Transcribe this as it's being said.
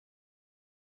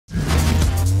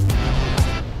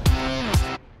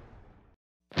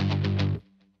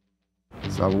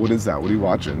So what is that? What are you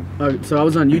watching? So I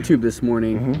was on YouTube this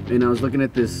morning, and I was looking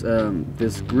at this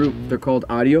this group. They're called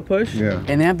Audio Push. Yeah.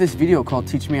 And they have this video called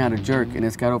 "Teach Me How to Jerk," and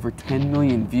it's got over 10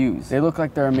 million views. They look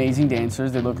like they're amazing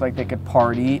dancers. They look like they could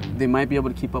party. They might be able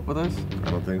to keep up with us. I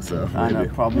don't think so. I know,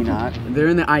 probably not. They're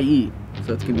in the IE,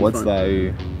 so it's gonna be What's fun. the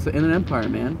IE? It's the Inland Empire,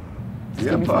 man.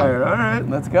 The Empire. All right.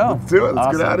 Let's go. Let's do it.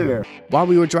 Let's get out of here. While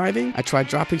we were driving, I tried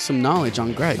dropping some knowledge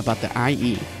on Greg about the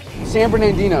IE. San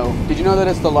Bernardino, did you know that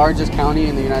it's the largest county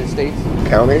in the United States?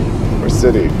 County or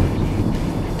city?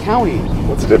 County.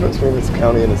 What's the difference between this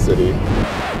county and a city?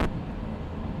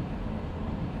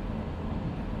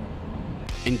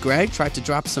 And Greg tried to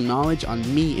drop some knowledge on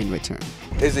me in return.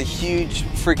 There's a huge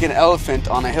freaking elephant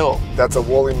on a hill. That's a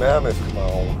woolly mammoth, come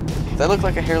on. That looked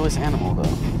like a hairless animal,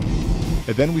 though.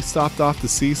 And then we stopped off to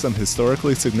see some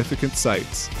historically significant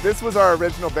sites. This was our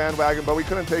original bandwagon, but we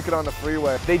couldn't take it on the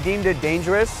freeway. They deemed it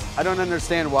dangerous. I don't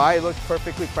understand why. It looked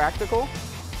perfectly practical.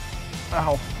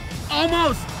 Ow.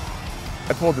 Almost!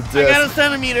 I pulled the disc. I got a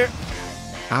centimeter.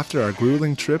 After our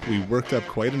grueling trip, we worked up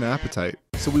quite an appetite.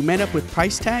 So we met up with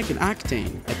Price Tag and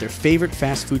Oktane at their favorite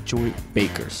fast food joint,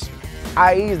 Baker's.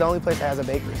 IE is the only place that has a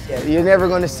Baker's. Yeah, you're never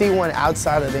going to see one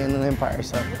outside of the Inland Empire.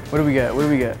 So What do we get? What do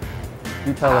we get?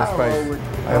 You tell us, Price. I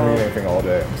haven't eaten anything all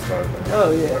day. I'm starving.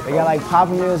 Oh yeah, they got like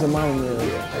Papa meals and Mama meals.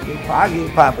 I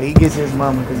get Papa. He gets his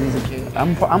Mama because he's a kid.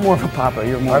 I'm more of a Papa.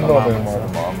 You're more I'm of a loving Mama. more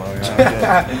of Mama.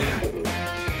 Yeah.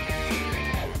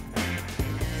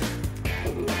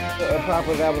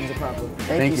 Papa, that one's a Papa.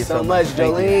 Thank you so much,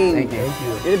 Jolene. Thank you.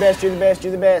 You're the best, you're the best,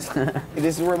 you're the best.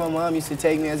 This is where my mom used to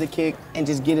take me as a kid and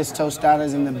just get us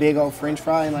tostadas and the big old French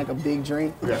fry and like a big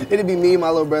drink. Yeah. It'd be me and my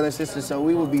little brother and sister, so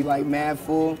we would be like mad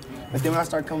full. But then when I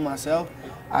start coming myself,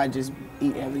 I just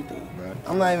eat everything. Right.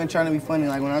 I'm not even trying to be funny.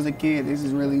 Like when I was a kid, this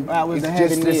is really, That was it's the heavy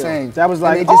just the meal. same. That was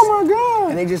like, oh my God.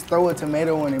 And they just throw a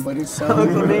tomato on it, but it's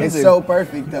so, it's so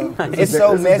perfect though. It's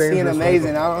so messy and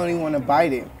amazing. I don't even want to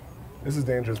bite it. This is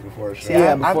dangerous before a show. See, I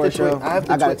have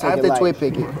to twit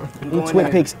pick it. He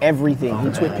twit picks everything. He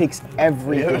twit picks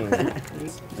everything.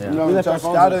 You know, the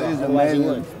tostada is amazing.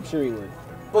 I'm sure he would.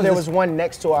 Well, there was one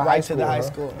next to our high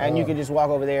school, and you could just walk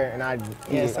over there, and I'd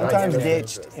Yeah, sometimes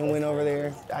ditched and went over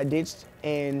there. I ditched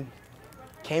and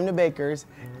came to Baker's,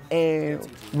 and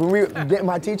when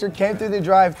my teacher came through the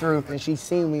drive-thru, and she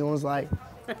seen me and was like,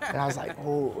 and I was like,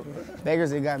 oh,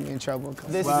 Baker's, it got me in trouble.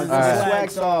 This is the swag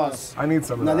sauce. I need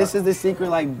some of No, that. this is the secret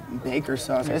like Baker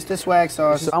sauce. It's the swag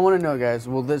sauce. I want to know, guys,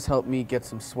 will this help me get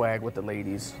some swag with the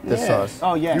ladies? This sauce.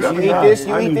 Oh yeah, You you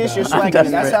eat this, you're swagging.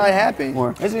 desperate. That's how it happened.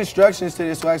 More. There's instructions to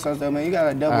this swag sauce though, man. You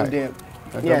gotta double dip.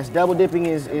 Yes, double dipping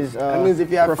is That means if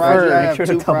you have fries, preferred. you gotta Make sure have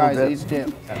to two double fries dip. each dip.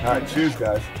 All right, cheers,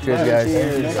 guys. Cheers, guys.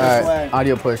 Cheers. All Swag. right,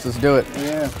 audio push. Let's do it.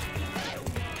 Yeah.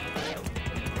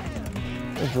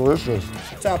 It's delicious.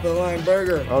 Top of the line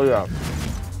burger. Oh, yeah.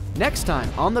 Next time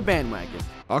on the Bandwagon.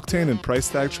 Oktane and Price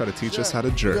Tag try to teach us how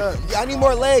to jerk. I need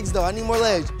more legs though. I need more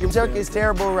legs. Your jerk is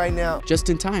terrible right now. Just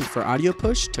in time for Audio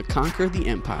Push to conquer the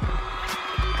empire.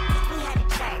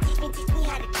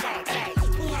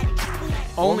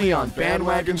 Only on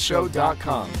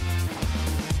bandwagonshow.com.